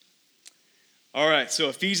All right, so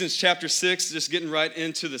Ephesians chapter 6, just getting right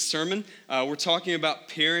into the sermon. We're talking about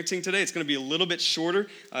parenting today. It's going to be a little bit shorter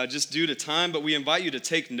just due to time, but we invite you to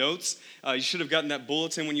take notes. You should have gotten that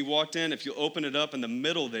bulletin when you walked in. If you open it up in the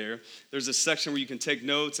middle there's a section where you can take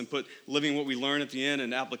notes and put living what we learn at the end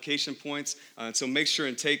and application points. So make sure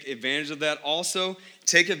and take advantage of that. Also,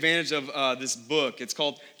 take advantage of this book. It's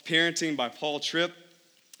called Parenting by Paul Tripp.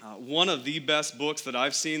 One of the best books that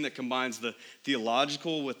I've seen that combines the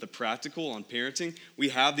theological with the practical on parenting. We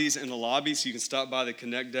have these in the lobby, so you can stop by the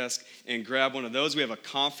Connect desk and grab one of those. We have a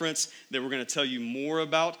conference that we're going to tell you more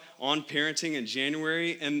about on parenting in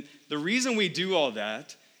January. And the reason we do all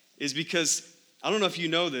that is because, I don't know if you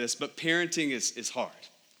know this, but parenting is hard,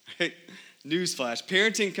 right? Newsflash,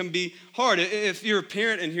 parenting can be hard. If you're a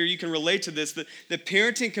parent in here, you can relate to this, that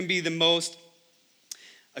parenting can be the most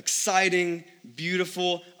exciting,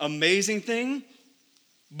 beautiful, amazing thing,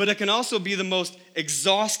 but it can also be the most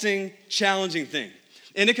exhausting, challenging thing.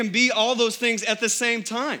 And it can be all those things at the same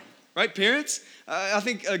time, right, parents? I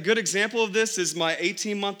think a good example of this is my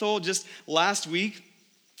 18-month-old. Just last week,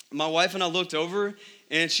 my wife and I looked over,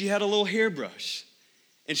 and she had a little hairbrush,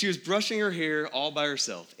 and she was brushing her hair all by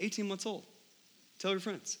herself, 18 months old. Tell your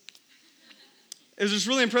friends. It was this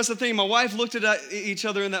really impressive thing. My wife looked at each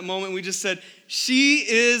other in that moment, and we just said, she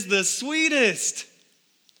is the sweetest.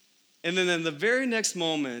 And then in the very next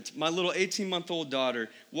moment, my little 18-month-old daughter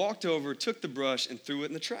walked over, took the brush, and threw it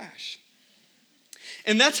in the trash.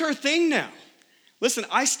 And that's her thing now. Listen,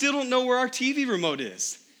 I still don't know where our TV remote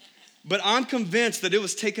is, but I'm convinced that it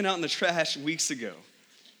was taken out in the trash weeks ago.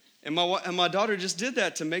 And my daughter just did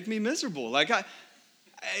that to make me miserable.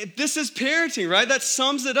 This is parenting, right? That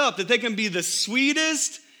sums it up, that they can be the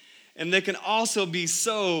sweetest and they can also be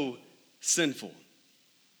so sinful,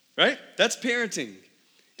 right? That's parenting.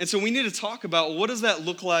 And so we need to talk about what does that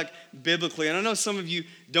look like biblically. And I know some of you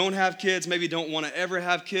don't have kids, maybe don't want to ever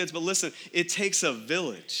have kids, but listen, it takes a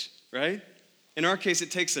village, right? In our case,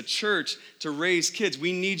 it takes a church to raise kids.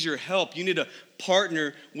 We need your help. You need to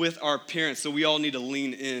partner with our parents, so we all need to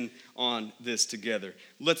lean in on this together.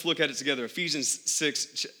 Let's look at it together. Ephesians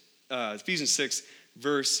 6,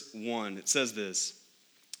 verse 1. It says this: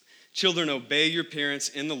 "Children, obey your parents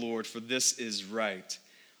in the Lord, for this is right.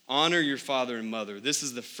 Honor your father and mother. This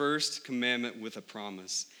is the first commandment with a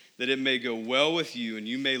promise, that it may go well with you and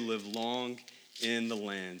you may live long in the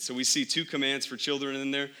land." So we see two commands for children in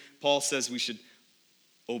there. Paul says we should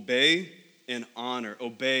obey and honor.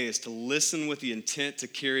 Obey is to listen with the intent to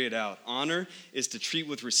carry it out. Honor is to treat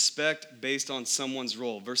with respect based on someone's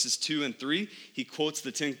role. Verses 2 and 3, he quotes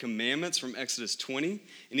the 10 commandments from Exodus 20,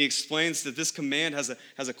 and he explains that this command has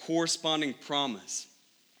a corresponding promise.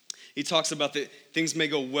 He talks about that things may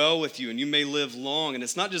go well with you and you may live long. And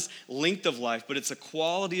it's not just length of life, but it's a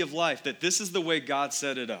quality of life, that this is the way God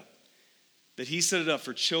set it up. That he set it up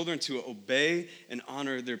for children to obey and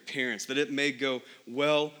honor their parents, that it may go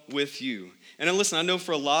well with you. And then listen, I know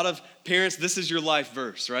for a lot of parents, this is your life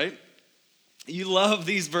verse, right? You love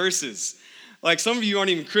these verses. Like some of you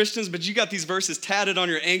aren't even Christians, but you got these verses tatted on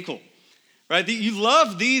your ankle, right? You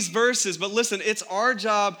love these verses, but listen, it's our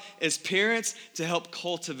job as parents to help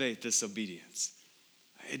cultivate this obedience.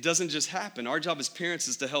 It doesn't just happen. Our job as parents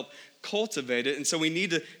is to help cultivate it. And so we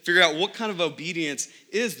need to figure out what kind of obedience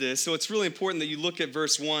is this. So it's really important that you look at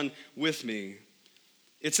verse 1 with me.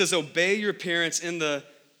 It says, obey your parents in the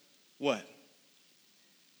what?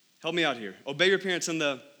 Help me out here. Obey your parents in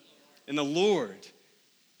the Lord.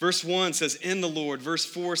 Verse 1 says, in the Lord. Verse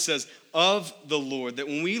 4 says, of the Lord. That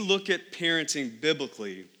when we look at parenting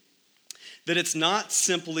biblically, that it's not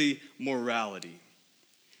simply morality.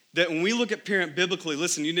 That when we look at parent biblically,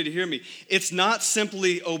 listen, you need to hear me. It's not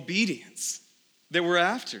simply obedience that we're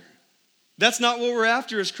after. That's not what we're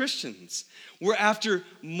after as Christians. We're after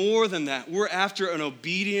more than that. We're after an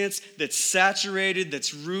obedience that's saturated,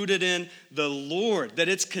 that's rooted in the Lord, that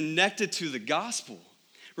it's connected to the gospel.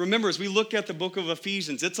 Remember, as we look at the book of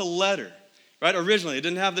Ephesians, it's a letter, right? Originally, it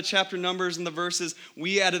didn't have the chapter numbers and the verses.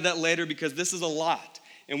 We added that later because this is a lot,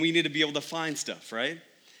 and we need to be able to find stuff, right?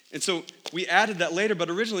 And so we added that later, but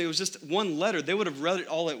originally it was just one letter. They would have read it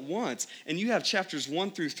all at once. And you have chapters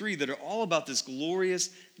 1 through 3 that are all about this glorious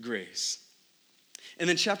grace. And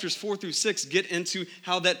then chapters 4 through 6 get into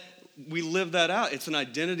how that we live that out. It's an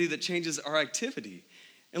identity that changes our activity.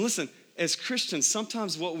 And listen, as Christians,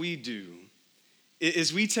 sometimes what we do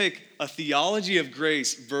is we take a theology of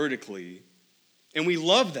grace vertically, and we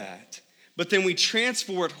love that, but then we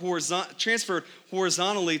transfer it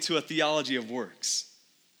horizontally to a theology of works.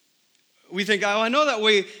 We think, oh, I know that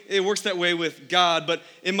way, it works that way with God, but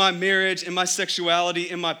in my marriage, in my sexuality,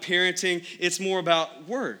 in my parenting, it's more about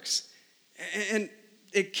works. And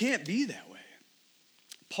it can't be that way.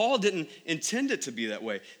 Paul didn't intend it to be that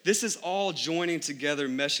way. This is all joining together,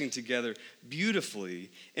 meshing together beautifully,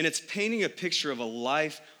 and it's painting a picture of a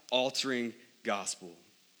life-altering gospel.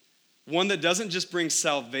 One that doesn't just bring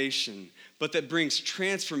salvation, but that brings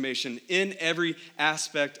transformation in every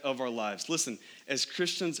aspect of our lives. Listen, as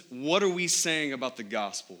Christians, what are we saying about the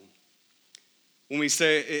gospel? When we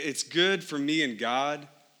say it's good for me and God,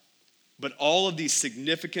 but all of these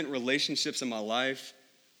significant relationships in my life,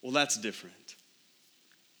 well, that's different.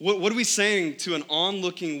 What are we saying to an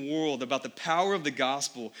onlooking world about the power of the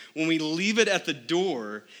gospel when we leave it at the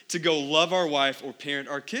door to go love our wife or parent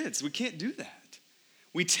our kids? We can't do that.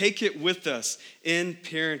 We take it with us in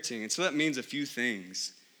parenting. And so that means a few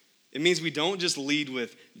things. It means we don't just lead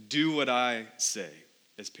with, do what I say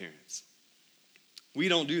as parents. We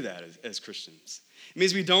don't do that as Christians. It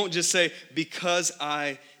means we don't just say, because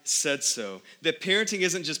I said so. That parenting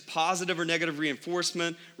isn't just positive or negative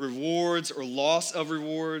reinforcement, rewards or loss of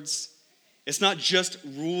rewards. It's not just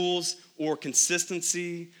rules or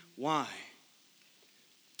consistency. Why?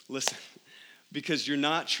 Listen, because you're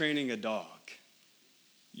not training a dog.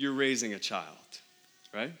 You're raising a child,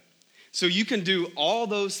 right? So you can do all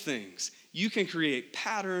those things. You can create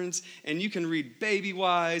patterns, and you can read Baby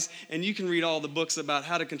Wise, and you can read all the books about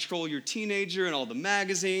how to control your teenager and all the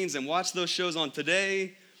magazines and watch those shows on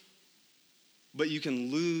Today. But you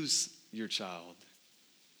can lose your child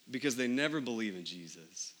because they never believe in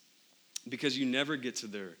Jesus, because you never get to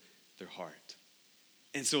their heart.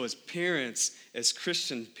 And so as parents, as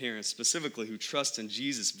Christian parents specifically who trust in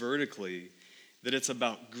Jesus vertically, that it's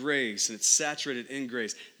about grace and it's saturated in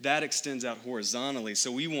grace, that extends out horizontally.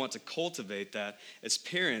 So we want to cultivate that as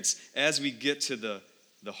parents as we get to the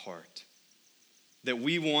heart. That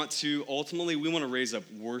we want to raise up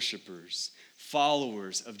worshipers,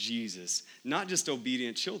 followers of Jesus, not just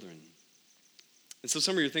obedient children. And so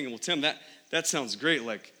some of you are thinking, well, Tim, that sounds great.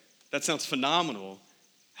 Like, that sounds phenomenal.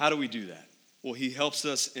 How do we do that? Well, he helps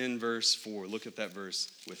us in verse 4. Look at that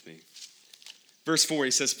verse with me. Verse 4,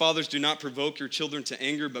 he says, fathers, do not provoke your children to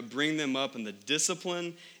anger, but bring them up in the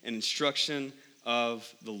discipline and instruction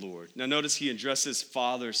of the Lord. Now notice he addresses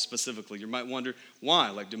fathers specifically. You might wonder, why?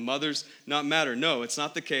 Like, do mothers not matter? No, it's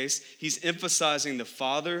not the case. He's emphasizing the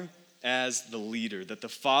father as the leader, that the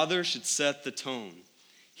father should set the tone.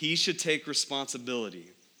 He should take responsibility.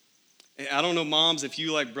 I don't know, moms, if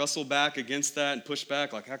you like bristle back against that and push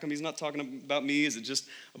back, like, how come he's not talking about me? Is it just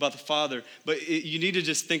about the father? But you need to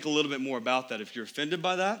just think a little bit more about that if you're offended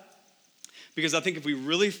by that. Because I think if we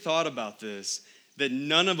really thought about this, that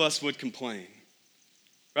none of us would complain,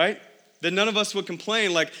 right? That none of us would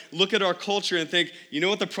complain, like, look at our culture and think, you know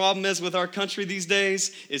what the problem is with our country these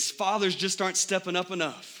days? Is fathers just aren't stepping up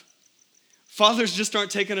enough. Fathers just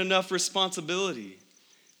aren't taking enough responsibility.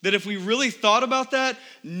 That if we really thought about that,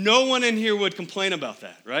 no one in here would complain about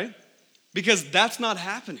that, right? Because that's not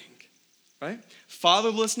happening, right?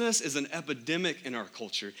 Fatherlessness is an epidemic in our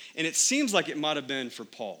culture, and it seems like it might have been for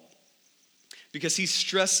Paul because he's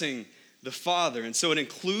stressing the father, and so it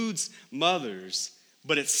includes mothers,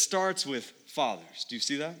 but it starts with fathers. Do you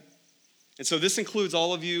see that? And so this includes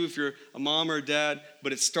all of you if you're a mom or a dad,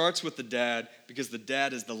 but it starts with the dad because the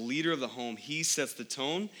dad is the leader of the home. He sets the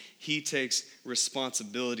tone. He takes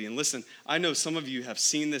responsibility. And listen, I know some of you have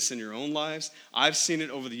seen this in your own lives. I've seen it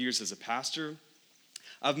over the years as a pastor.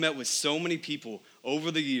 I've met with so many people over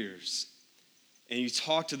the years, and you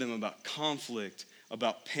talk to them about conflict,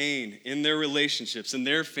 about pain in their relationships, in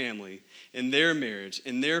their family, in their marriage,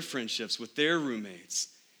 in their friendships, with their roommates.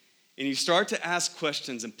 And you start to ask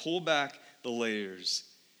questions and pull back the layers.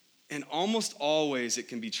 And almost always it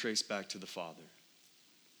can be traced back to the father.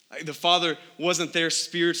 The father wasn't there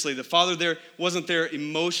spiritually. The father there wasn't there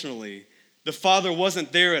emotionally. The father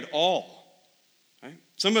wasn't there at all. Right?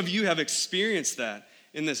 Some of you have experienced that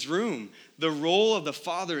in this room. The role of the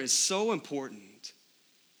father is so important.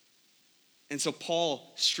 And so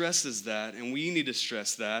Paul stresses that, and we need to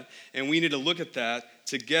stress that, and we need to look at that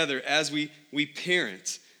together as we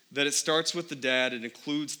parent. That it starts with the dad, it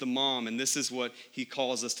includes the mom, and this is what he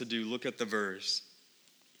calls us to do. Look at the verse.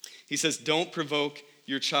 He says, don't provoke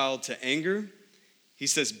your child to anger. He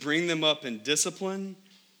says, bring them up in discipline.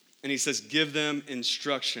 And he says, give them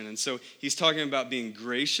instruction. And so he's talking about being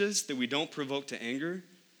gracious, that we don't provoke to anger,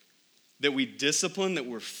 that we discipline, that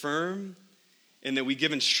we're firm, and that we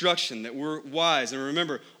give instruction, that we're wise. And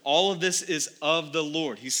remember, all of this is of the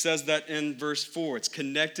Lord. He says that in verse 4. It's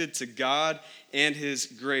connected to God and his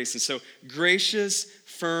grace. And so gracious,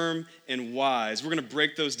 firm, and wise. We're going to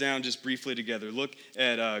break those down just briefly together. Look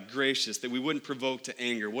at gracious, that we wouldn't provoke to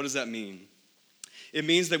anger. What does that mean? It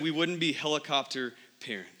means that we wouldn't be helicopter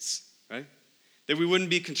parents, right? that we wouldn't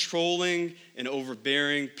be controlling and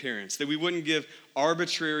overbearing parents, that we wouldn't give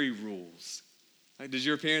arbitrary rules. Like, did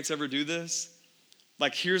your parents ever do this?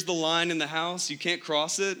 Like, here's the line in the house, you can't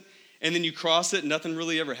cross it, and then you cross it, nothing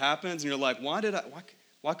really ever happens, and you're like,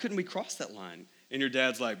 why couldn't we cross that line? And your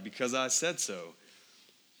dad's like, because I said so.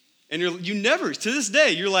 And you never, to this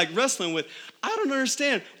day, you're like wrestling with, I don't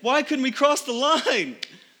understand, why couldn't we cross the line?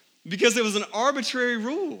 Because it was an arbitrary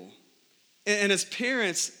rule. And as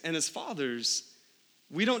parents and as fathers,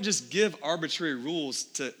 we don't just give arbitrary rules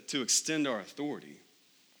to extend our authority.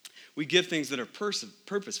 We give things that are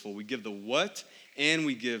purposeful. We give the what and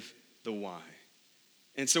we give the why.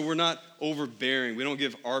 And so we're not overbearing. We don't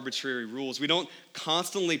give arbitrary rules. We don't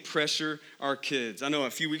constantly pressure our kids. I know a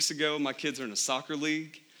few weeks ago, my kids are in a soccer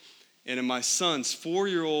league. And in my son's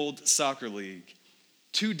 4-year-old soccer league,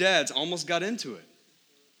 2 dads almost got into it.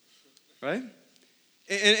 Right?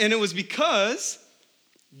 And it was because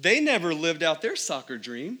they never lived out their soccer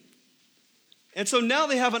dream. And so now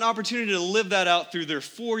they have an opportunity to live that out through their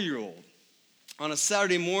 4-year-old on a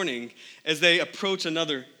Saturday morning as they approach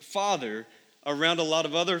another father around a lot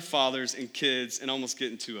of other fathers and kids and almost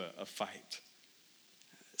get into a fight.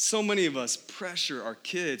 So many of us pressure our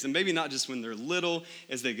kids, and maybe not just when they're little,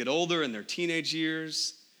 as they get older in their teenage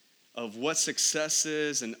years, of what success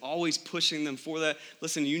is and always pushing them for that.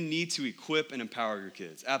 Listen, you need to equip and empower your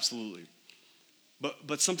kids, absolutely.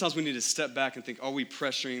 But sometimes we need to step back and think, are we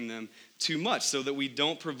pressuring them too much so that we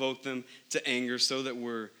don't provoke them to anger, so that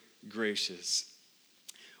we're gracious?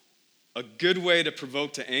 A good way to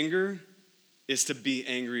provoke to anger is to be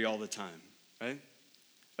angry all the time, right?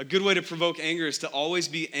 A good way to provoke anger is to always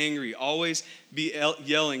be angry, always be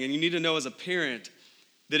yelling. And you need to know as a parent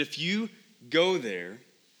that if you go there,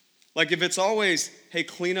 like if it's always, hey,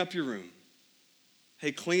 clean up your room.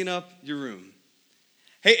 Hey, clean up your room.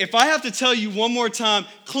 Hey, if I have to tell you one more time,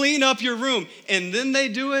 clean up your room, and then they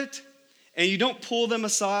do it, and you don't pull them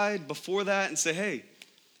aside before that and say, hey,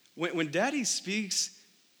 when daddy speaks,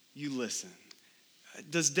 you listen.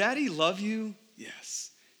 Does daddy love you?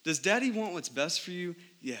 Yes. Does daddy want what's best for you?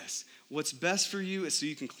 Yes. What's best for you is so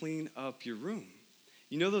you can clean up your room.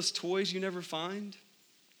 You know those toys you never find?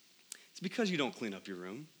 It's because you don't clean up your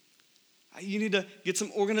room. You need to get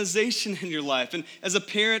some organization in your life. And as a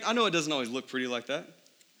parent, I know it doesn't always look pretty like that.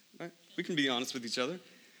 Right? We can be honest with each other.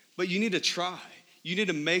 But you need to try. You need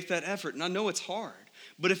to make that effort. And I know it's hard.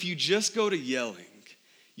 But if you just go to yelling,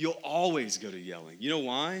 you'll always go to yelling. You know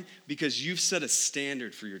why? Because you've set a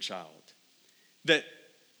standard for your child. That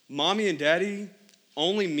mommy and daddy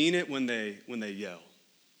only mean it when they yell.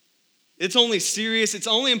 It's only serious. It's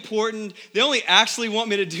only important. They only actually want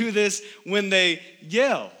me to do this when they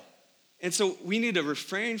yell. And so we need to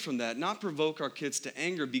refrain from that, not provoke our kids to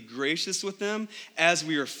anger, be gracious with them as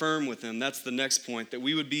we are firm with them. That's the next point, that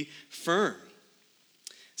we would be firm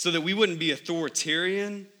so that we wouldn't be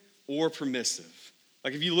authoritarian or permissive.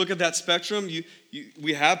 Like if you look at that spectrum,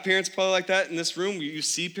 we have parents probably like that in this room. You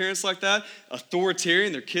see parents like that,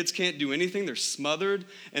 authoritarian, their kids can't do anything, they're smothered.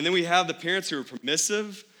 And then we have the parents who are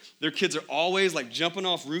permissive. Their kids are always like jumping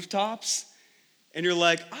off rooftops. And you're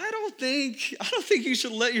like, I don't think you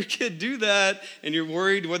should let your kid do that. And you're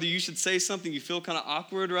worried whether you should say something. You feel kind of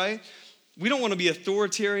awkward, right? We don't want to be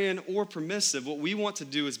authoritarian or permissive. What we want to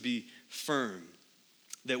do is be firm,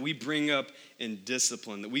 that we bring up in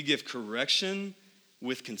discipline, that we give correction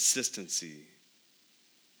with consistency.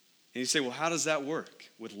 And you say, well, how does that work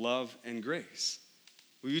with love and grace?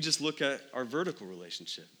 Well, you just look at our vertical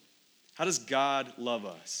relationship. How does God love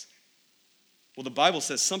us? Well, the Bible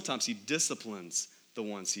says sometimes he disciplines the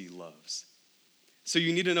ones he loves. So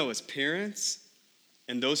you need to know, as parents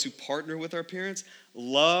and those who partner with our parents,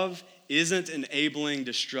 love isn't enabling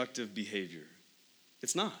destructive behavior.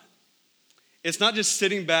 It's not. It's not just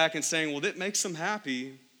sitting back and saying, well, that makes them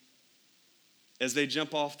happy as they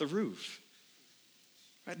jump off the roof.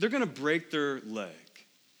 Right? They're going to break their leg.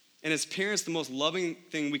 And as parents, the most loving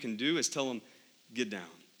thing we can do is tell them, get down.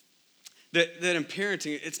 That in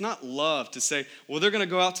parenting, it's not love to say, well, they're going to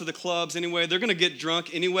go out to the clubs anyway. They're going to get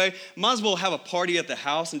drunk anyway. Might as well have a party at the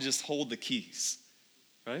house and just hold the keys,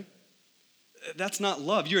 right? That's not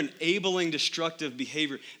love. You're enabling destructive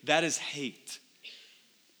behavior. That is hate.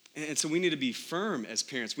 And so we need to be firm as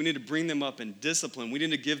parents. We need to bring them up in discipline. We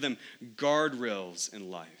need to give them guardrails in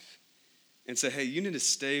life and say, hey, you need to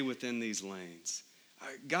stay within these lanes.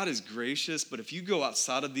 God is gracious, but if you go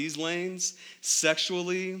outside of these lanes,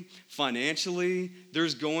 sexually, financially,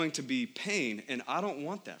 there's going to be pain, and I don't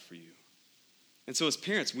want that for you. And so as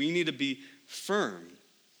parents, we need to be firm.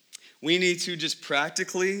 We need to just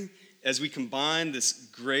practically, as we combine this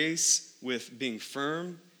grace with being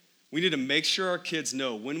firm, we need to make sure our kids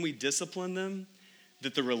know when we discipline them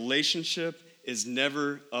that the relationship is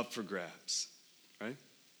never up for grabs, right? And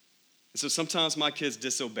so sometimes my kids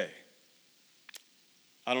disobey.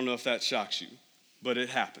 I don't know if that shocks you, but it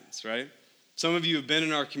happens, right? Some of you have been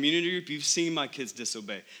in our community group, you've seen my kids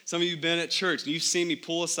disobey. Some of you have been at church, and you've seen me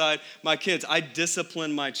pull aside my kids. I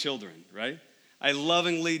discipline my children, right? I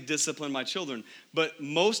lovingly discipline my children. But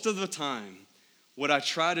most of the time, what I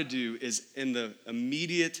try to do is in the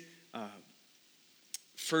immediate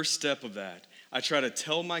first step of that, I try to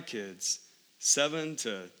tell my kids, 7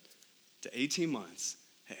 to 18 months,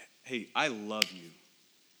 hey, I love you.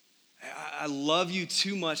 I love you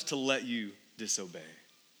too much to let you disobey.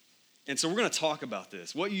 And so we're going to talk about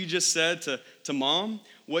this. What you just said to mom,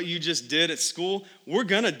 what you just did at school, we're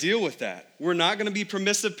going to deal with that. We're not going to be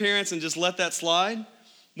permissive parents and just let that slide.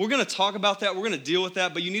 We're going to talk about that. We're going to deal with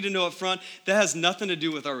that. But you need to know up front, that has nothing to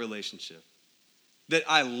do with our relationship. That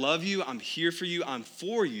I love you, I'm here for you, I'm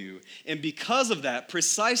for you. And because of that,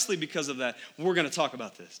 precisely because of that, we're going to talk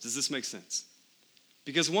about this. Does this make sense?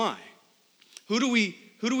 Because why? Who do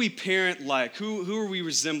we parent like? Who are we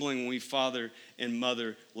resembling when we father and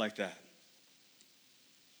mother like that?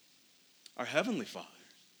 Our Heavenly Father.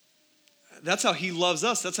 That's how He loves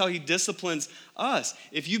us. That's how He disciplines us.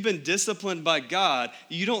 If you've been disciplined by God,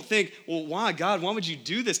 you don't think, well, why, God, why would you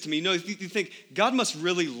do this to me? No, you think, God must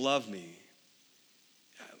really love me.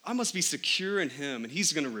 I must be secure in Him, and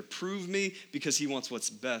He's going to reprove me because He wants what's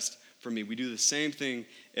best for me. We do the same thing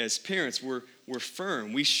as parents. We're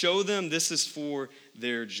firm. We show them this is for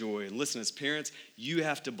their joy. And listen, as parents, you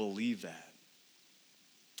have to believe that.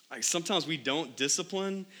 Like sometimes we don't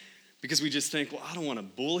discipline because we just think, well, I don't want to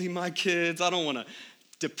bully my kids. I don't want to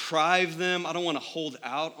deprive them. I don't want to hold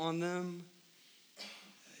out on them.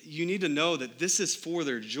 You need to know that this is for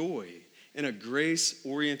their joy in a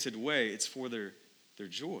grace-oriented way. It's for their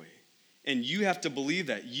joy. And you have to believe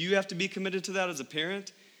that. You have to be committed to that as a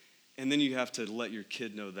parent, and then you have to let your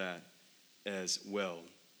kid know that as well.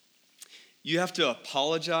 You have to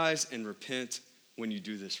apologize and repent when you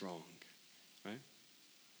do this wrong, right?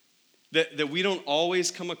 That we don't always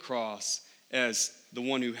come across as the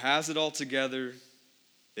one who has it all together,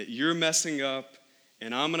 that you're messing up,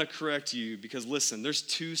 and I'm going to correct you because, listen, there's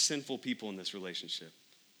two sinful people in this relationship,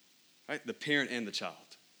 right? The parent and the child.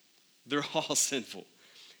 They're all sinful.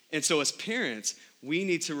 And so as parents, we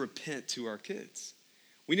need to repent to our kids.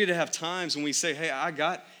 We need to have times when we say, hey, I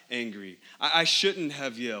got angry. I shouldn't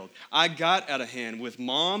have yelled. I got out of hand with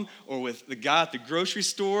mom or with the guy at the grocery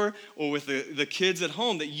store or with the kids at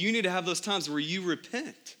home, that you need to have those times where you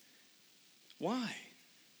repent. Why?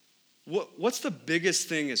 What's the biggest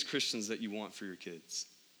thing as Christians that you want for your kids?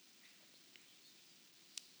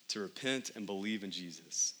 To repent and believe in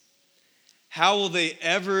Jesus. How will they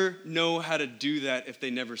ever know how to do that if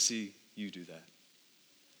they never see you do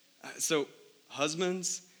that? So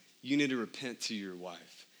husbands, you need to repent to your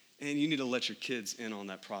wife. And you need to let your kids in on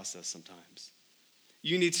that process sometimes.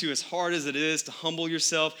 You need to, as hard as it is, to humble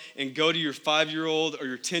yourself and go to your 5-year-old or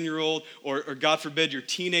your 10-year-old or God forbid, your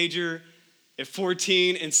teenager at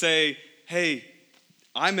 14 and say, hey,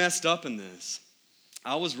 I messed up in this.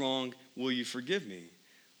 I was wrong. Will you forgive me?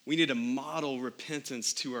 We need to model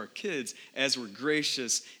repentance to our kids as we're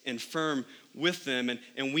gracious and firm with them.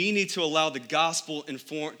 And we need to allow the gospel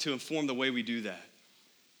to inform the way we do that.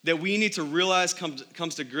 That we need to realize, come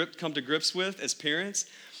to grips with as parents,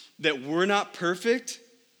 that we're not perfect,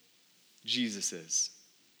 Jesus is.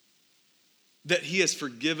 That He has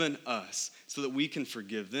forgiven us so that we can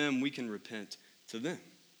forgive them, we can repent to them.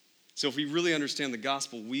 So if we really understand the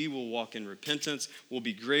gospel, we will walk in repentance, we'll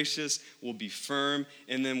be gracious, we'll be firm,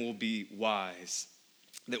 and then we'll be wise.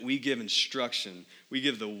 That we give instruction. We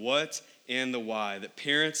give the what and the why. That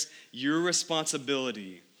parents, your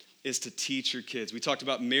responsibility is to teach your kids. We talked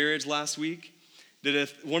about marriage last week. That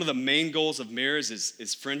if one of the main goals of marriage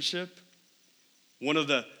is friendship, one of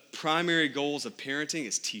the primary goals of parenting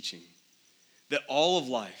is teaching. That all of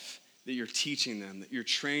life, that you're teaching them, that you're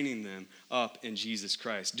training them up in Jesus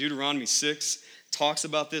Christ. Deuteronomy 6 talks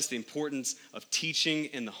about this, the importance of teaching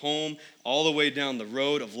in the home, all the way down the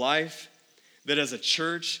road of life, that as a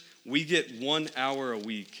church, we get 1 hour a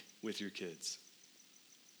week with your kids,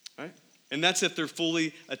 right? And that's if they're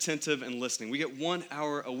fully attentive and listening. We get 1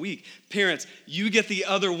 hour a week. Parents, you get the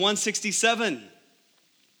other 167.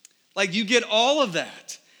 Like, you get all of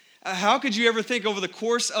that. How could you ever think over the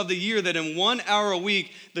course of the year that in 1 hour a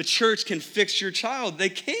week, the church can fix your child? They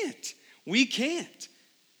can't. We can't.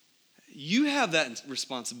 You have that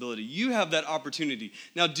responsibility. You have that opportunity.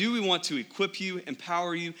 Now, do we want to equip you,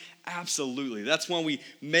 empower you? Absolutely. That's why we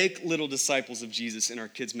make little disciples of Jesus in our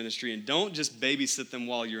kids' ministry and don't just babysit them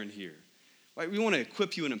while you're in here. Right? We want to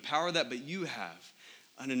equip you and empower that, but you have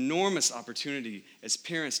an enormous opportunity as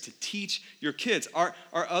parents to teach your kids. Our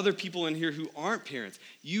other people in here who aren't parents,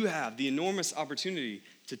 you have the enormous opportunity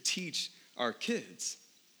to teach our kids.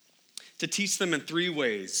 To teach them in 3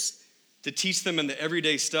 ways. To teach them in the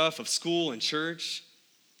everyday stuff of school and church.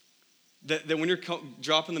 That when you're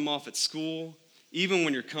dropping them off at school, even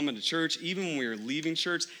when you're coming to church, even when you're leaving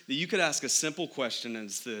church, that you could ask a simple question, and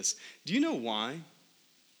it's this: do you know why?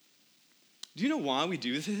 Do you know why we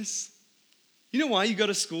do this? You know why you go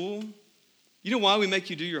to school? You know why we make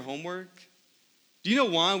you do your homework? Do you know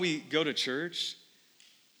why we go to church?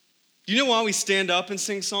 Do you know why we stand up and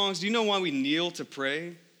sing songs? Do you know why we kneel to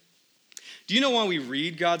pray? Do you know why we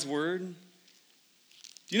read God's word? Do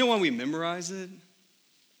you know why we memorize it?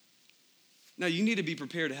 Now, you need to be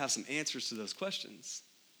prepared to have some answers to those questions,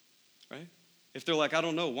 right? If they're like, I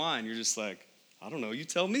don't know why, and you're just like, I don't know, you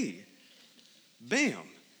tell me. Bam.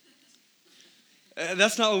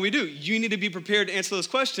 That's not what we do. You need to be prepared to answer those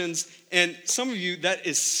questions. And some of you, that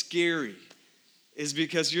is scary, is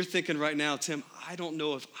because you're thinking right now, Tim, I don't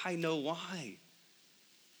know if I know why.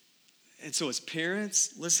 And so as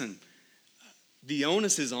parents, listen, the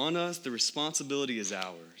onus is on us. The responsibility is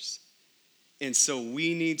ours. And so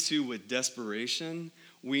we need to, with desperation,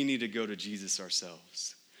 we need to go to Jesus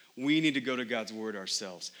ourselves. We need to go to God's word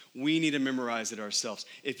ourselves. We need to memorize it ourselves.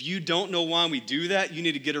 If you don't know why we do that, you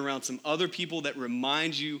need to get around some other people that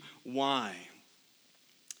remind you why.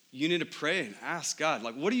 You need to pray and ask God,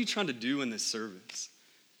 like, what are you trying to do in this service?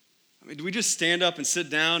 I mean, do we just stand up and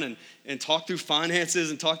sit down and talk through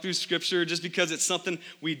finances and talk through scripture just because it's something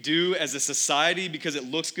we do as a society because it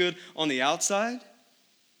looks good on the outside?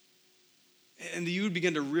 And you would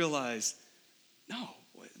begin to realize, no,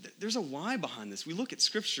 there's a why behind this. We look at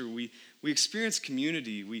scripture, we experience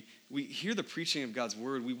community, we hear the preaching of God's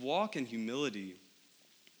word, we walk in humility,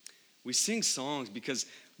 we sing songs because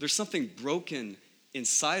there's something broken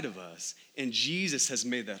inside of us, and Jesus has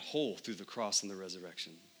made that whole through the cross and the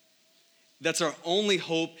resurrection. That's our only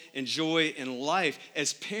hope and joy in life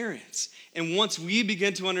as parents. And once we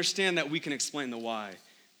begin to understand that, we can explain the why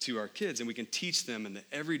to our kids, and we can teach them in the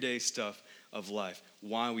everyday stuff of life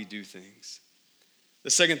why we do things. The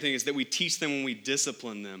second thing is that we teach them when we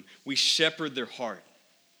discipline them. We shepherd their heart.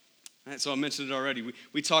 All right, so I mentioned it already.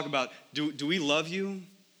 We talk about, do we love you?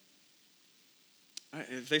 All right,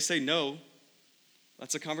 if they say no,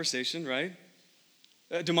 that's a conversation, right?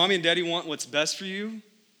 Do mommy and daddy want what's best for you?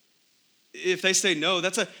 If they say no,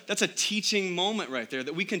 that's a teaching moment right there,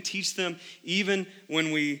 that we can teach them even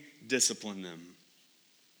when we discipline them.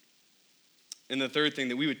 And the third thing,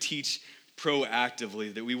 that we would teach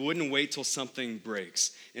proactively, that we wouldn't wait till something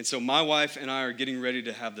breaks. And so my wife and I are getting ready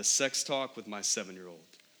to have the sex talk with my 7-year-old.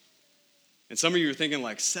 And some of you are thinking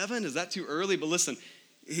like, 7? Is that too early? But listen,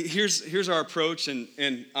 here's our approach, and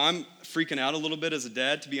I'm freaking out a little bit as a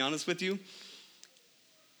dad, to be honest with you.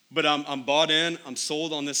 But I'm bought in, I'm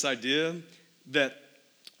sold on this idea that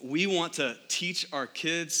we want to teach our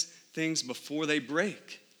kids things before they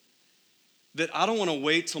break. That I don't want to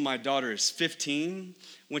wait till my daughter is 15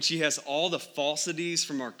 when she has all the falsities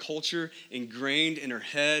from our culture ingrained in her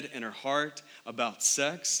head and her heart about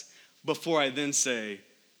sex before I then say,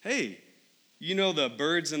 hey, you know the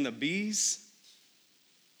birds and the bees?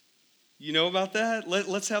 You know about that?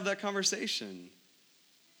 Let's have that conversation.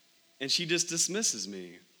 And she just dismisses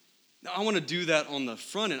me. Now, I want to do that on the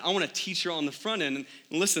front end. I want to teach her on the front end. And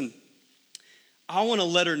listen, I want to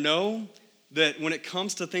let her know that when it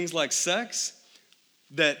comes to things like sex,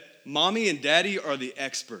 that mommy and daddy are the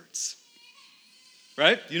experts.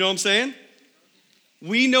 Right? You know what I'm saying?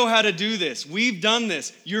 We know how to do this. We've done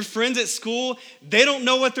this. Your friends at school, they don't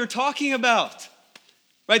know what they're talking about.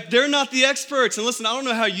 Right? They're not the experts. And listen, I don't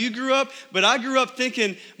know how you grew up, but I grew up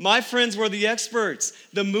thinking my friends were the experts.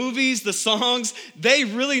 The movies, the songs, they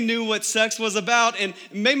really knew what sex was about. And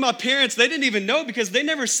maybe my parents, they didn't even know because they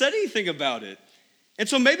never said anything about it. And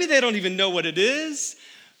so maybe they don't even know what it is.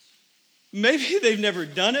 Maybe they've never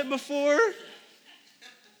done it before.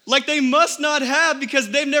 Like they must not have because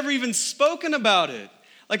they've never even spoken about it.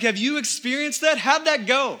 Like, have you experienced that? How'd that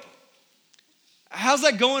go? How's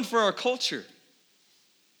that going for our culture?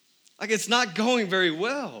 Like, it's not going very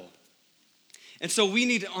well. And so we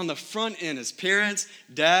need to, on the front end, as parents,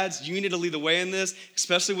 dads, you need to lead the way in this,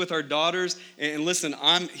 especially with our daughters. And listen,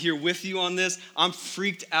 I'm here with you on this. I'm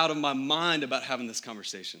freaked out of my mind about having this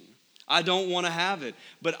conversation. I don't want to have it.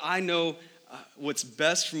 But I know what's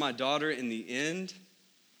best for my daughter in the end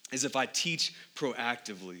is if I teach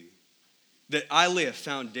proactively. That I lay a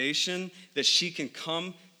foundation that she can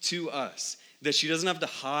come to us. That she doesn't have to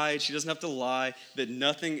hide, she doesn't have to lie, that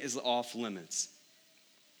nothing is off limits.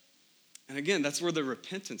 And again, that's where the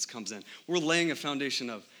repentance comes in. We're laying a foundation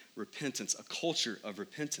of repentance, a culture of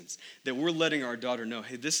repentance, that we're letting our daughter know,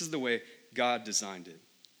 hey, this is the way God designed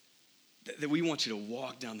it. That we want you to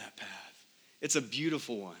walk down that path. It's a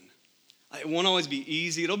beautiful one. It won't always be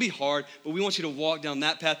easy. It'll be hard, but we want you to walk down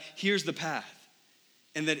that path. Here's the path.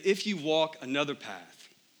 And that if you walk another path,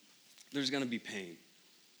 there's going to be pain.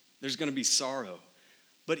 There's going to be sorrow.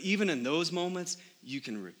 But even in those moments, you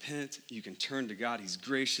can repent. You can turn to God. He's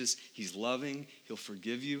gracious. He's loving. He'll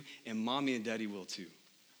forgive you. And mommy and daddy will too.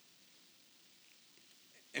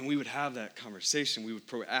 And we would have that conversation. We would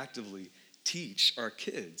proactively teach our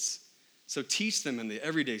kids. So teach them in the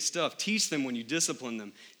everyday stuff. Teach them when you discipline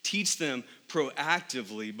them. Teach them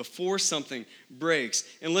proactively before something breaks.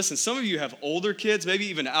 And listen, some of you have older kids, maybe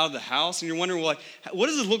even out of the house, and you're wondering, well, like, what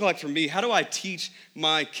does this look like for me? How do I teach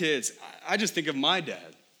my kids? I just think of my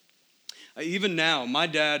dad. Even now, my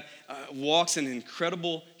dad walks in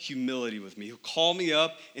incredible humility with me. He'll call me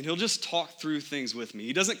up, and he'll just talk through things with me.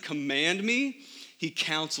 He doesn't command me. He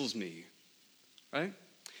counsels me, right?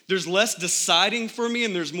 There's less deciding for me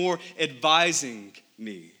and there's more advising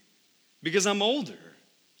me because I'm older,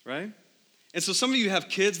 right? And so some of you have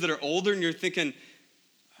kids that are older and you're thinking,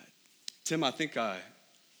 Tim, I think I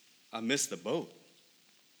missed the boat.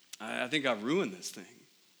 I think I ruined this thing.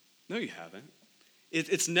 No, you haven't.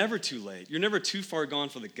 It's never too late. You're never too far gone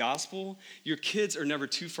for the gospel. Your kids are never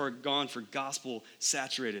too far gone for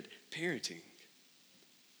gospel-saturated parenting.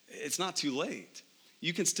 It's not too late.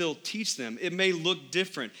 You can still teach them. It may look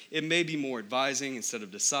different. It may be more advising instead of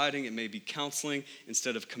deciding. It may be counseling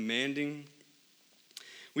instead of commanding.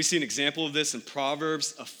 We see an example of this in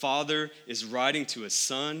Proverbs. A father is writing to his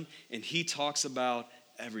son, and he talks about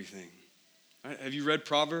everything. Right? Have you read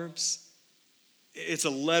Proverbs? It's a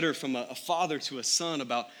letter from a father to a son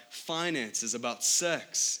about finances, about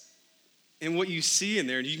sex. And what you see in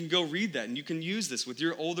there, and you can go read that, and you can use this with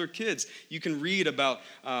your older kids. You can read about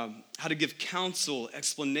how to give counsel,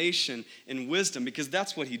 explanation, and wisdom, because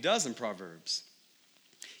that's what he does in Proverbs.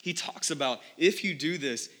 He talks about, if you do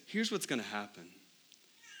this, here's what's going to happen.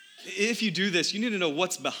 If you do this, you need to know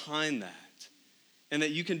what's behind that, and that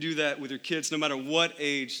you can do that with your kids no matter what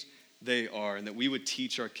age they are, and that we would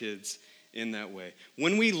teach our kids in that way.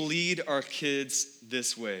 When we lead our kids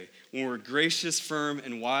this way, when we're gracious, firm,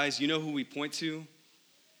 and wise, you know who we point to?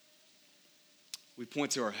 We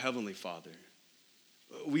point to our Heavenly Father.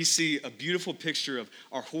 We see a beautiful picture of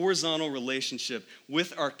our horizontal relationship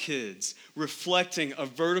with our kids, reflecting a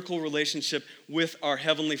vertical relationship with our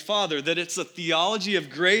Heavenly Father, that it's a theology of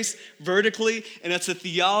grace vertically, and it's a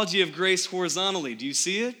theology of grace horizontally. Do you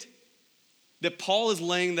see it? That Paul is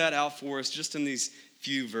laying that out for us just in these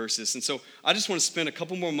few verses. And so I just want to spend a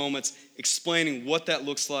couple more moments explaining what that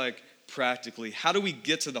looks like practically. How do we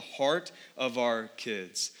get to the heart of our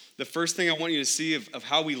kids? The first thing I want you to see of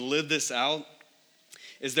how we live this out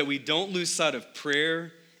is that we don't lose sight of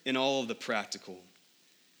prayer in all of the practical.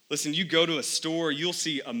 Listen, you go to a store, you'll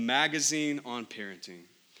see a magazine on parenting.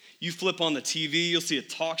 You flip on the TV, you'll see a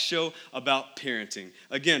talk show about parenting.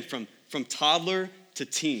 Again, from toddler to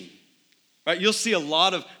teen. Right? You'll see a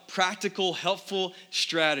lot of practical, helpful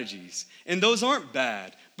strategies. And those aren't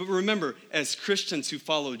bad. But remember, as Christians who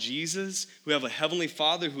follow Jesus, who have a Heavenly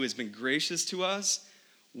Father who has been gracious to us,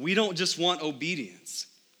 we don't just want obedience.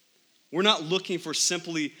 We're not looking for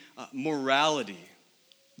simply morality.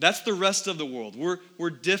 That's the rest of the world. We're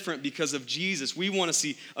different because of Jesus. We want to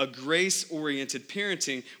see a grace-oriented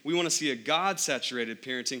parenting. We want to see a God-saturated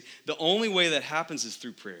parenting. The only way that happens is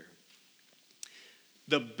through prayer.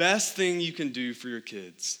 The best thing you can do for your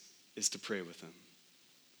kids is to pray with them,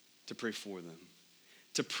 to pray for them,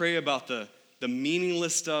 to pray about the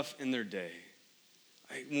meaningless stuff in their day.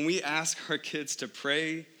 When we ask our kids to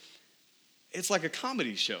pray, it's like a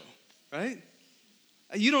comedy show, right?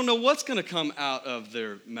 You don't know what's going to come out of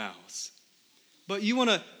their mouths, but you want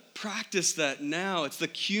to practice that now. It's the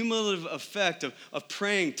cumulative effect of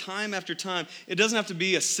praying time after time. It doesn't have to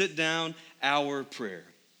be a sit-down hour prayer.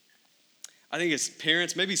 I think as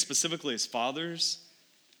parents, maybe specifically as fathers,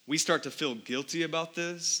 we start to feel guilty about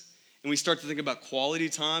this, and we start to think about quality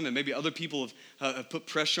time, and maybe other people have put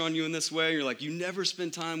pressure on you in this way. You're like, you never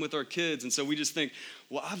spend time with our kids, and so we just think,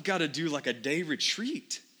 well, I've got to do like a day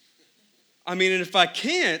retreat. I mean, and if I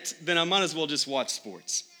can't, then I might as well just watch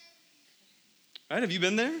sports. Right? Have you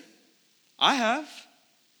been there? I have.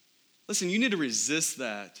 Listen, you need to resist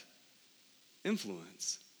that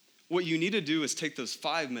influence. What you need to do is take those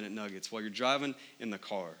 5-minute nuggets while you're driving in the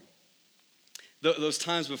car. Those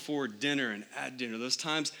times before dinner and at dinner, those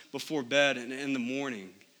times before bed and in the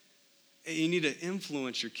morning. You need to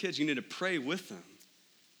influence your kids. You need to pray with them.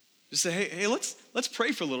 Just say, hey, let's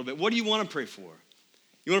pray for a little bit. What do you want to pray for?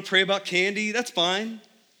 You want to pray about candy? That's fine.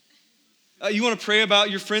 You want to pray about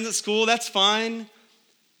your friends at school? That's fine.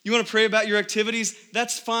 You want to pray about your activities?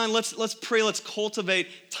 That's fine. Let's pray. Let's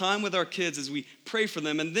cultivate time with our kids as we pray for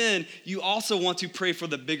them. And then you also want to pray for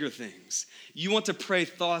the bigger things. You want to pray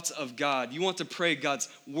thoughts of God. You want to pray God's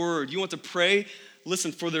word. You want to pray,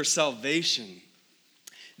 listen, for their salvation.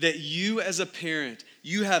 That you as a parent,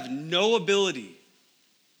 you have no ability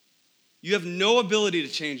to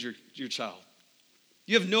change your child.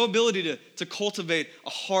 You have no ability to cultivate a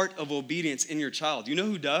heart of obedience in your child. You know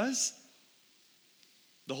who does?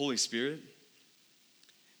 The Holy Spirit.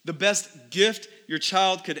 The best gift your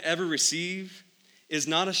child could ever receive is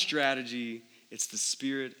not a strategy, it's the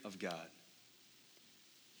Spirit of God.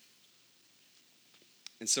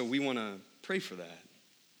 And so we want to pray for that.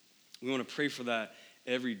 We want to pray for that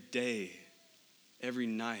every day, every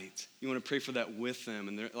night. You want to pray for that with them.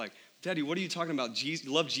 And they're like, Daddy, what are you talking about? You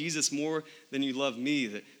love Jesus more than you love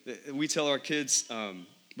me. That we tell our kids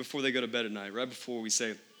before they go to bed at night, right before we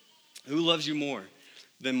say, who loves you more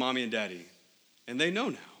than mommy and daddy? And they know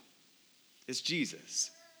now. It's Jesus.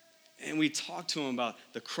 And we talk to them about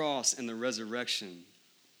the cross and the resurrection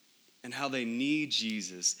and how they need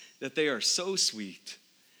Jesus, that they are so sweet,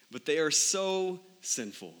 but they are so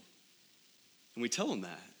sinful. And we tell them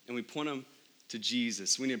that, and we point them to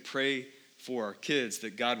Jesus. We need to pray for our kids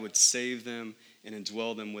that God would save them and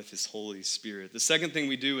indwell them with his Holy Spirit. The second thing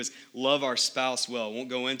we do is love our spouse well. I won't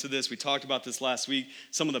go into this. We talked about this last week.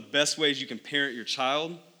 Some of the best ways you can parent your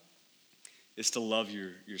child is to love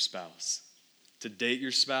your spouse, to date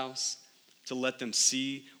your spouse, to let them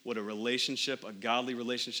see what a relationship, a godly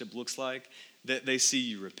relationship looks like, that they see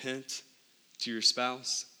you repent to your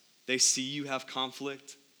spouse. They see you have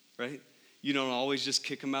conflict, right? You don't always just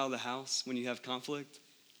kick them out of the house when you have conflict.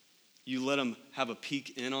 You let them have a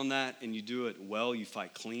peek in on that, and you do it well. You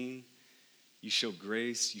fight clean. You show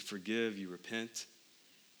grace. You forgive. You repent.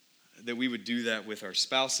 That we would do that with our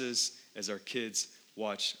spouses as our kids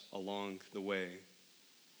watch along the way.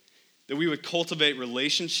 That we would cultivate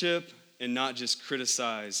relationship and not just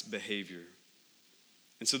criticize behavior.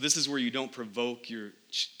 And so this is where you don't provoke your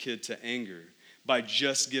kid to anger by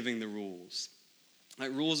just giving the rules.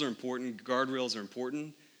 Like, rules are important. Guardrails are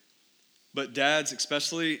important. But dads,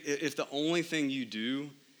 especially, if the only thing you do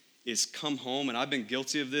is come home, and I've been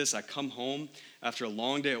guilty of this, I come home after a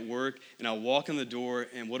long day at work, and I walk in the door,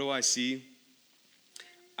 and what do I see?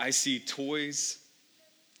 I see toys.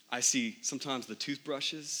 I see sometimes the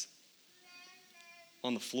toothbrushes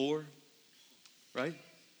on the floor, right?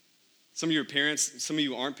 Some of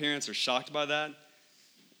you aren't parents, are shocked by that.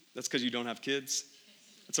 That's because you don't have kids.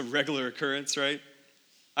 It's a regular occurrence, right?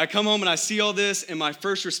 I come home and I see all this, and my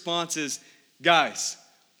first response is, guys,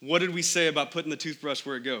 what did we say about putting the toothbrush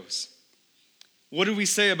where it goes? What did we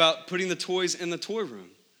say about putting the toys in the toy room?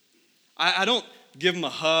 I don't give them a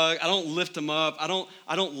hug. I don't lift them up. I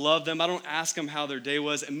don't love them. I don't ask them how their day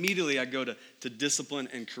was. Immediately I go to discipline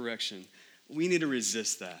and correction. We need to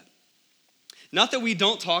resist that. Not that we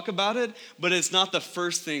don't talk about it, but it's not the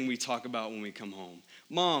first thing we talk about when we come home.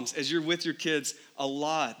 Moms, as you're with your kids a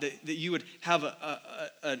lot, that you would have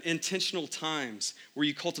an intentional times where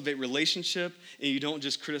you cultivate relationship and you don't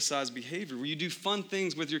just criticize behavior, where you do fun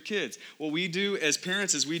things with your kids. What we do as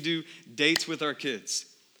parents is we do dates with our kids.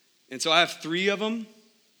 And so I have 3 of them,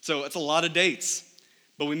 so it's a lot of dates,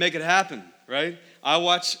 but we make it happen, right? I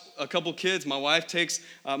watch a couple kids. My wife takes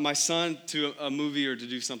my son to a movie or to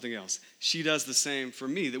do something else. She does the same for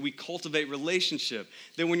me, that we cultivate relationship.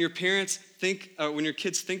 That when your kids think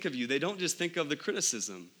of you, they don't just think of the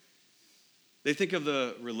criticism. They think of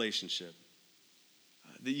the relationship.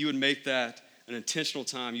 That you would make that an intentional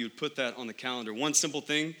time. You would put that on the calendar. One simple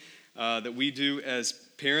thing that we do as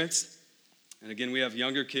parents, and again, we have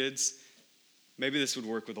younger kids. Maybe this would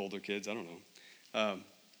work with older kids. I don't know.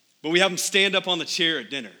 But we have them stand up on the chair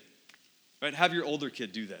at dinner, right? Have your older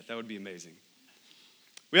kid do that. That would be amazing.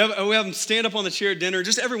 We have them stand up on the chair at dinner.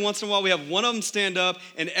 Just every once in a while, we have one of them stand up,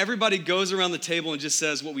 and everybody goes around the table and just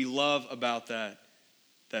says what we love about that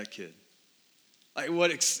kid. Like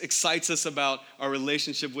what excites us about our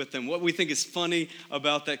relationship with them, what we think is funny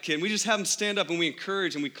about that kid. And we just have them stand up, and we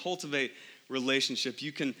encourage and we cultivate relationship.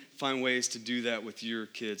 You can find ways to do that with your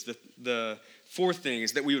kids. The fourth thing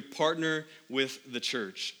is that we would partner with the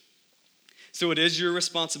church. So it is your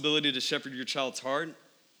responsibility to shepherd your child's heart.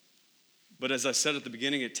 But as I said at the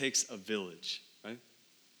beginning, it takes a village, right?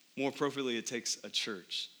 More appropriately, it takes a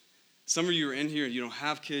church. Some of you are in here and you don't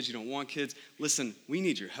have kids, you don't want kids. Listen, we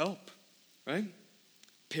need your help, right?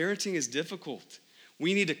 Parenting is difficult.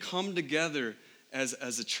 We need to come together as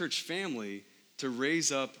a church family to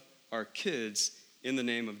raise up our kids in the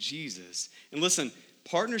name of Jesus. And listen,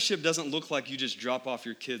 partnership doesn't look like you just drop off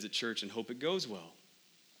your kids at church and hope it goes well.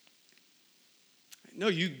 No,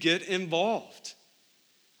 you get involved.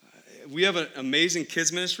 We have an amazing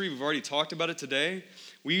kids ministry. We've already talked about it today.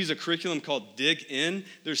 We use a curriculum called Dig In.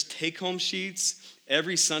 There's take-home sheets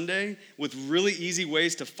every Sunday with really easy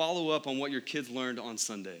ways to follow up on what your kids learned on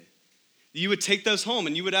Sunday. You would take those home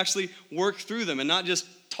and you would actually work through them and not just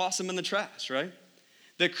toss them in the trash, right?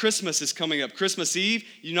 That Christmas is coming up. Christmas Eve,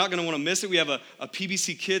 you're not going to want to miss it. We have a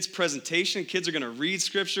PBC Kids presentation. Kids are going to read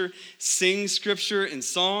Scripture, sing Scripture in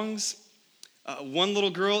songs. One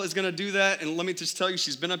little girl is going to do that, and let me just tell you,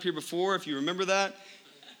 she's been up here before, if you remember that.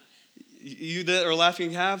 You that are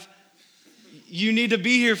laughing have, you need to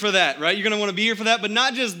be here for that, right? You're going to want to be here for that, but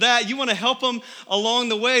not just that. You want to help them along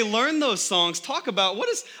the way, learn those songs, talk about what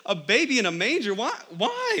is a baby in a manger?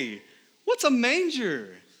 Why? What's a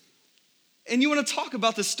manger? And you want to talk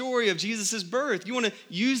about the story of Jesus' birth. You want to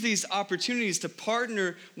use these opportunities to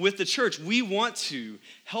partner with the church. We want to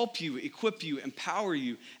help you, equip you, empower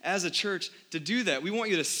you as a church to do that. We want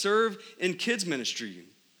you to serve in kids ministry.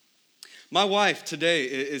 My wife today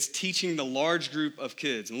is teaching the large group of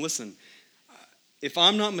kids. And listen, if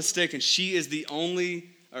I'm not mistaken, she is the only,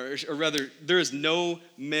 or rather, there is no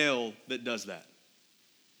male that does that.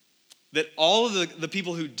 That all of the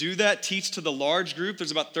people who do that teach to the large group.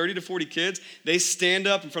 There's about 30 to 40 kids. They stand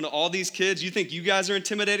up in front of all these kids. You think you guys are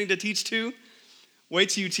intimidating to teach to? Wait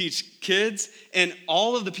till you teach kids. And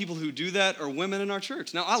all of the people who do that are women in our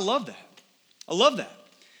church. Now, I love that. I love that.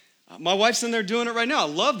 My wife's in there doing it right now. I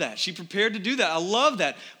love that. She prepared to do that. I love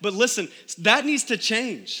that. But listen, that needs to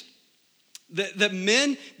change. That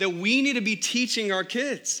men, that we need to be teaching our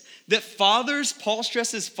kids. That fathers, Paul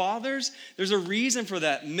stresses fathers, there's a reason for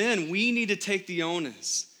that. Men, we need to take the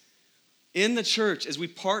onus. In the church, as we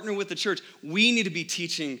partner with the church, we need to be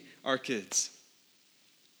teaching our kids.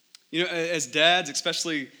 You know, as dads,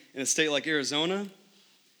 especially in a state like Arizona,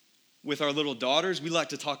 with our little daughters, we like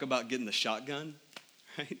to talk about getting the shotgun,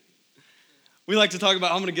 right? We like to talk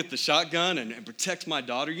about, I'm going to get the shotgun and protect my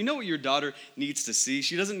daughter. You know what your daughter needs to see?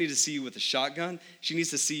 She doesn't need to see you with a shotgun. She needs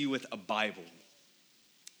to see you with a Bible.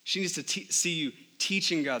 She needs to see you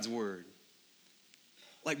teaching God's word,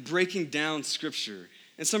 like breaking down Scripture.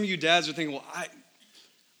 And some of you dads are thinking, well,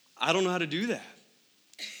 I don't know how to do that.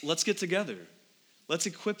 Let's get together. Let's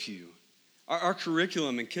equip you. Our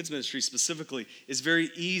curriculum in kids ministry specifically is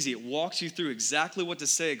very easy. It walks you through exactly what to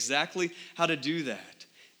say, exactly how to do that.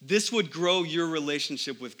 This would grow your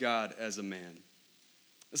relationship with God as a man.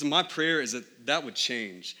 Listen, my prayer is that would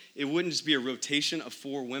change. It wouldn't just be a rotation of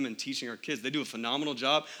 4 women teaching our kids. They do a phenomenal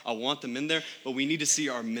job. I want them in there, but we need to see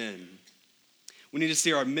our men. We need to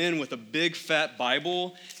see our men with a big fat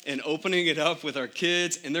Bible and opening it up with our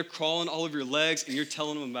kids, and they're crawling all over your legs, and you're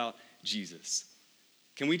telling them about Jesus.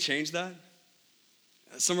 Can we change that?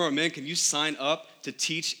 Some of our men, can you sign up to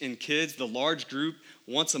teach in kids, the large group,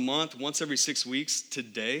 once a month, once every 6 weeks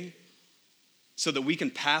today, so that we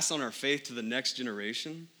can pass on our faith to the next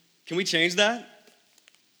generation? Can we change that?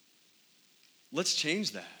 Let's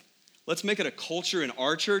change that. Let's make it a culture in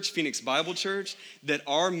our church, Phoenix Bible Church, that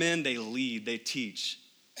our men, they lead, they teach.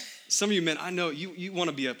 Some of you men, I know you want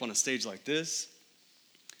to be up on a stage like this.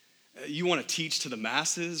 You want to teach to the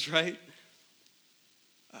masses, right?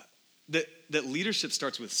 That leadership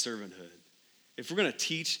starts with servanthood. If we're going to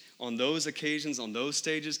teach on those occasions, on those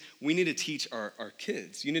stages, we need to teach our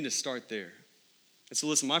kids. You need to start there. And so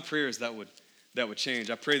listen, my prayer is that would change.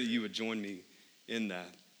 I pray that you would join me in that.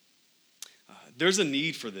 There's a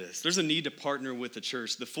need for this. There's a need to partner with the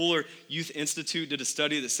church. The Fuller Youth Institute did a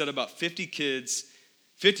study that said about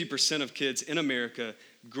 50% of kids in America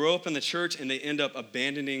grow up in the church and they end up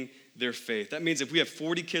abandoning their faith. That means if we have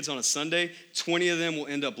 40 kids on a Sunday, 20 of them will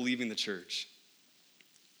end up leaving the church.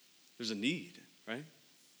 There's a need, right?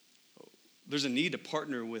 There's a need to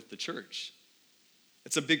partner with the church.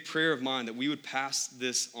 It's a big prayer of mine that we would pass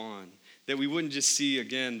this on, that we wouldn't just see,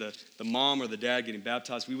 again, the mom or the dad getting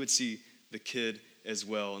baptized. We would see the kid as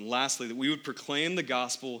well. And lastly, that we would proclaim the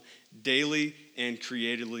gospel daily and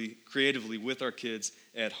creatively with our kids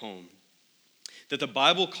at home. That the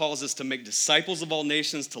Bible calls us to make disciples of all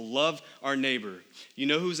nations, to love our neighbor. You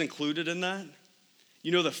know who's included in that?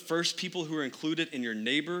 You know the first people who are included in your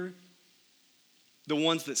neighbor? The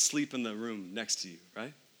ones that sleep in the room next to you,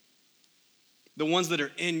 right? The ones that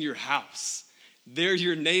are in your house. They're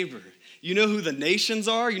your neighbor. You know who the nations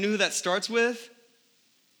are? You know who that starts with?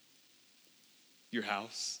 Your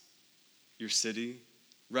house, your city,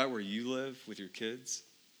 right where you live with your kids.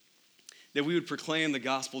 that we would proclaim the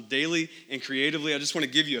gospel daily and creatively. I just want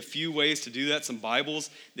to give you a few ways to do that, some Bibles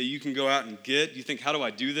that you can go out and get. You think, how do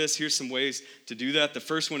I do this? Here's some ways to do that. The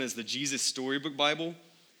first one is the Jesus Storybook Bible.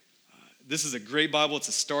 This is a great Bible. It's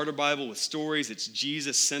a starter Bible with stories. It's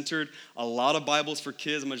Jesus-centered. A lot of Bibles for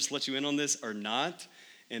kids, I'm going to just let you in on this, are not.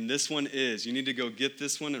 And this one is. You need to go get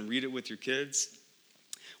this one and read it with your kids.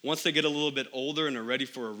 Once they get a little bit older and are ready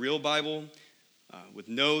for a real Bible with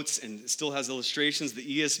notes and it still has illustrations,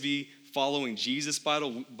 the ESV Following Jesus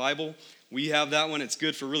Bible, we have that one. It's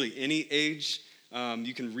good for really any age.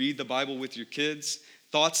 You can read the Bible with your kids.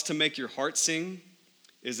 Thoughts to Make Your Heart Sing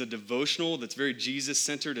is a devotional that's very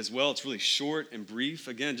Jesus-centered as well. It's really short and brief.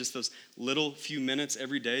 Again, just those little few minutes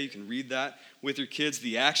every day. You can read that with your kids.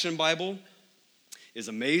 The Action Bible is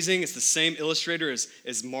amazing. It's the same illustrator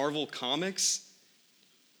as Marvel Comics.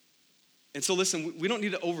 And so listen, we don't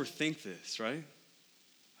need to overthink this, right?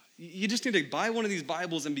 You just need to buy one of these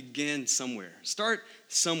Bibles and begin somewhere. Start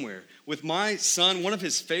somewhere. With my son, one of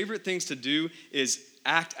his favorite things to do is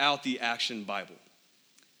act out the Action Bible.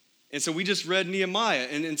 And so we just read Nehemiah,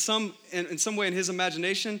 and in some way in his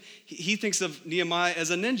imagination, he thinks of Nehemiah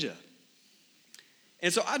as a ninja.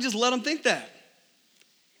 And so I just let him think that.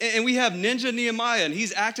 And we have Ninja Nehemiah, and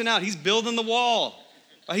he's acting out. He's building the wall.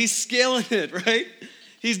 He's scaling it, right?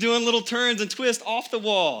 He's doing little turns and twists off the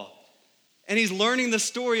wall. And he's learning the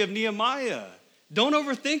story of Nehemiah. Don't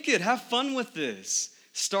overthink it. Have fun with this.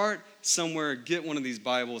 Start somewhere, get one of these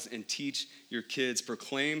Bibles, and teach your kids.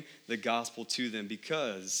 Proclaim the gospel to them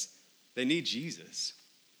because they need Jesus.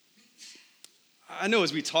 I know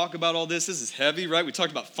as we talk about all this is heavy, right? We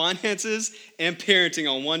talked about finances and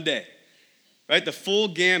parenting on one day, right? The full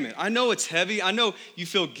gamut. I know it's heavy. I know you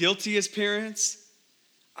feel guilty as parents.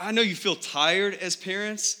 I know you feel tired as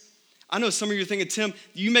parents. I know some of you are thinking, Tim,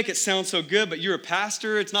 you make it sound so good, but you're a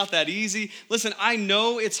pastor. It's not that easy. Listen, I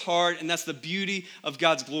know it's hard, and that's the beauty of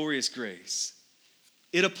God's glorious grace.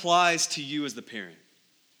 It applies to you as the parent.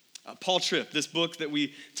 Paul Tripp, this book that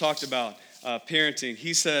we talked about, parenting,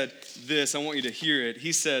 he said this. I want you to hear it.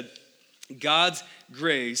 He said, God's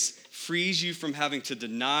grace frees you from having to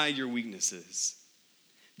deny your weaknesses.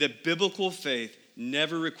 That biblical faith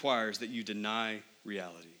never requires that you deny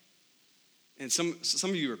reality. And some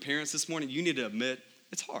of you are parents this morning, you need to admit,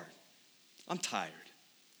 it's hard. I'm tired.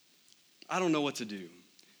 I don't know what to do.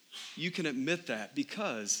 You can admit that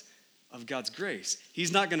because of God's grace.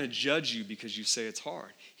 He's not going to judge you because you say it's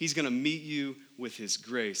hard. He's going to meet you with his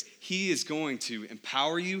grace. He is going to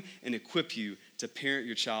empower you and equip you to parent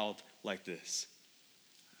your child like this.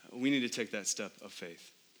 We need to take that step of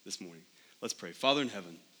faith this morning. Let's pray. Father in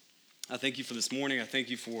heaven, I thank you for this morning. I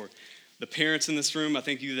thank you for the parents in this room. I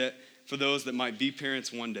thank you that for those that might be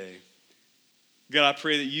parents one day. God, I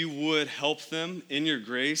pray that you would help them in your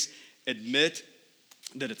grace admit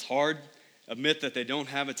that it's hard, admit that they don't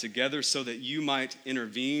have it together so that you might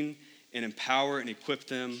intervene and empower and equip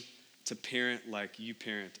them to parent like you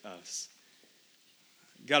parent us.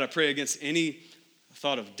 God, I pray against any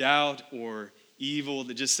thought of doubt or evil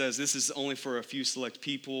that just says this is only for a few select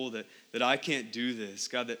people, that I can't do this.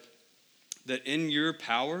 God, that in your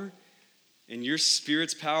power, in your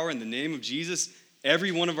Spirit's power, in the name of Jesus,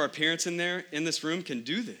 every one of our parents in this room can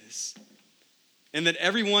do this. And that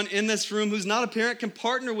everyone in this room who's not a parent can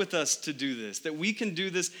partner with us to do this. That we can do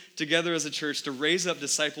this together as a church to raise up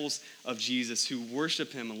disciples of Jesus who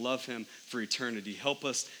worship him and love him for eternity. Help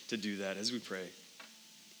us to do that as we pray.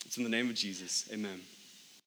 It's in the name of Jesus. Amen.